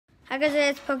Hi guys,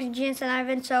 it's PokeGenius and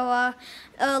Ivan. So,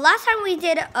 last time we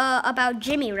did about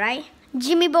Jimmy, right?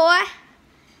 Jimmy boy.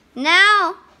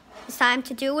 Now it's time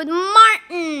to do with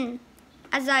Martin,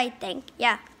 as I think.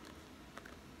 Yeah.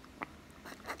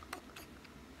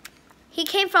 He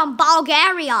came from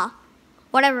Bulgaria.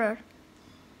 Whatever.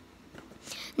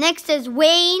 Next is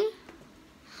Wayne.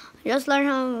 Just learn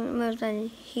how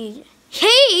he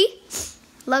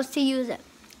loves to use it.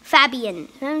 Fabian.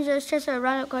 It's just a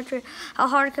random country. How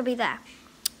hard could be that?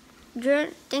 Drew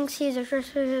thinks he's a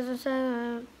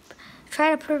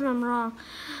try to prove him wrong.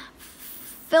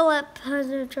 Philip has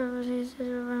a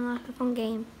phone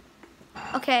game.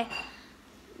 Okay,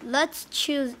 let's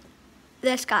choose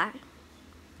this guy.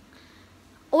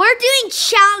 We're doing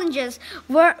challenges.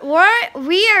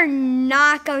 We are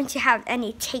not going to have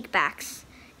any takebacks.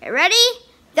 You ready?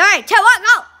 3, 2, 1,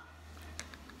 go!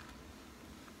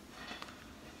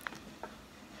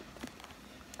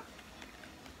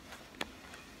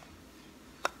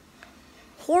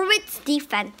 Horwitz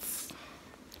defense.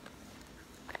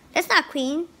 That's not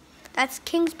queen. That's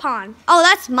king's pawn. Oh,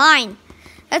 that's mine.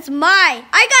 That's mine.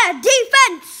 I got a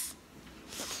defense.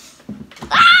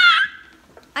 Ah!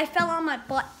 I fell on my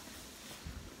butt.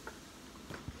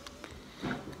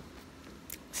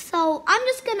 So I'm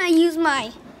just gonna use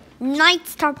my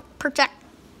knights to protect.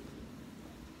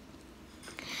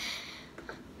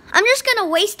 I'm just gonna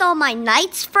waste all my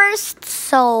knights first.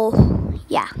 So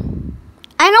yeah.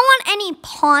 I don't want any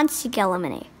pawns to get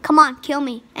eliminated. Come on, kill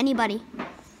me. Anybody.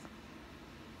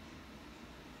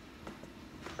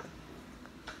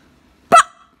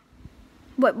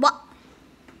 Wait, what?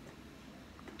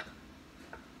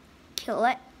 Kill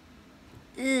it.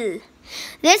 Ugh.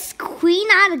 This queen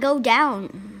had to go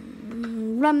down.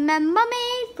 Remember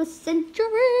me for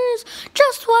centuries.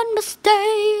 Just one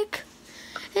mistake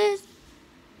is...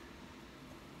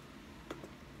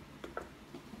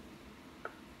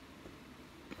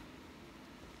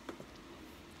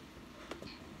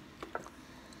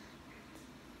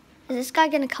 Is this guy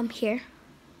gonna come here?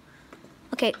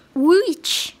 Okay,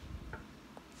 leech.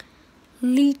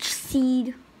 Leech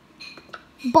seed.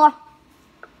 But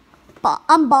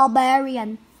I'm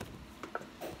barbarian.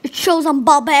 It shows I'm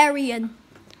barbarian.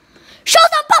 Shows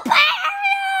I'm barbarian!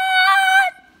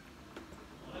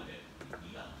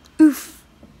 Oof.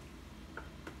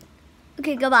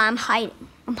 Okay, goodbye. I'm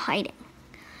hiding.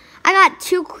 I got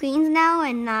 2 queens now,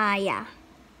 and yeah.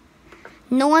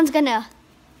 No one's gonna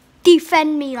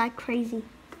defend me like crazy.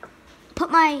 Put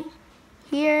my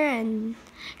here and...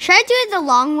 Should I do it the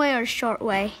long way or short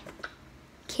way?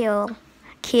 Kill.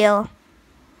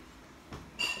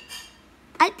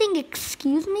 I think,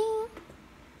 excuse me?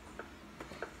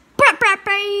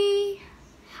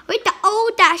 With the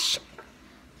O dash.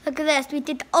 Look at this. We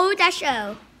did the O dash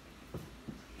O.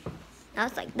 Now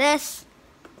it's like this.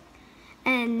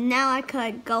 And now I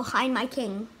could go hide my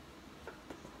king.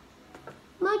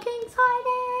 My king's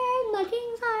hiding. My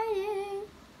king's hiding.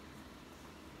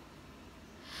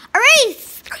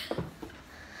 Erase!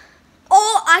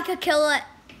 Oh, I could kill it.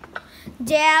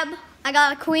 Dab. I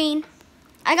got a queen.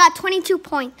 I got 22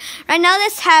 points. Right now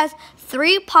this has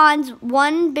 3 pawns,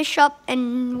 1 bishop,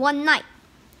 and 1 knight.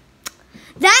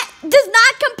 That does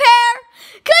not compare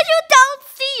because you don't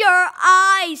see your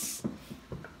eyes.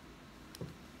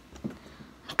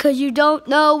 Because you don't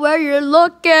know where you're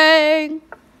looking.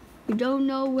 You don't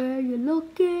know where you're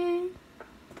looking.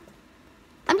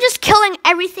 I'm just killing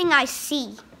everything I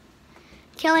see.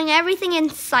 Killing everything in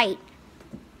sight.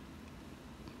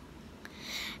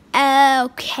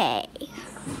 Okay.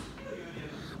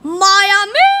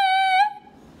 Miami!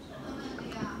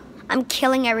 I'm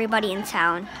killing everybody in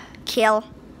town. Kill.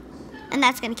 And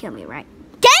that's gonna kill me, right?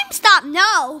 GameStop,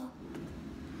 no!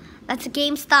 That's a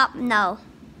GameStop, no.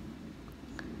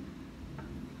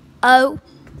 Oh.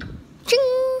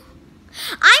 Ching!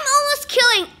 I'm almost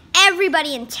killing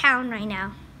everybody in town right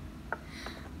now.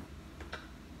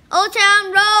 Old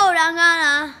Town Road, I'm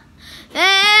gonna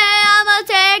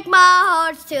take my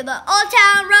horse to the Old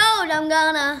Town Road. I'm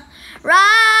gonna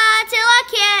ride till I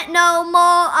can't no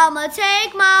more. I'm gonna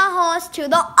take my horse to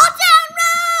the Old Town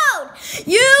Road.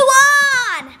 You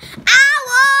won! I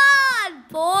won!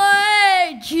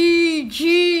 Boy,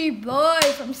 GG, boy,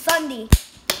 from Sunday.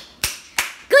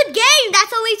 Good game.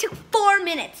 That's only took 4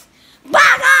 minutes.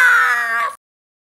 Bye, guys!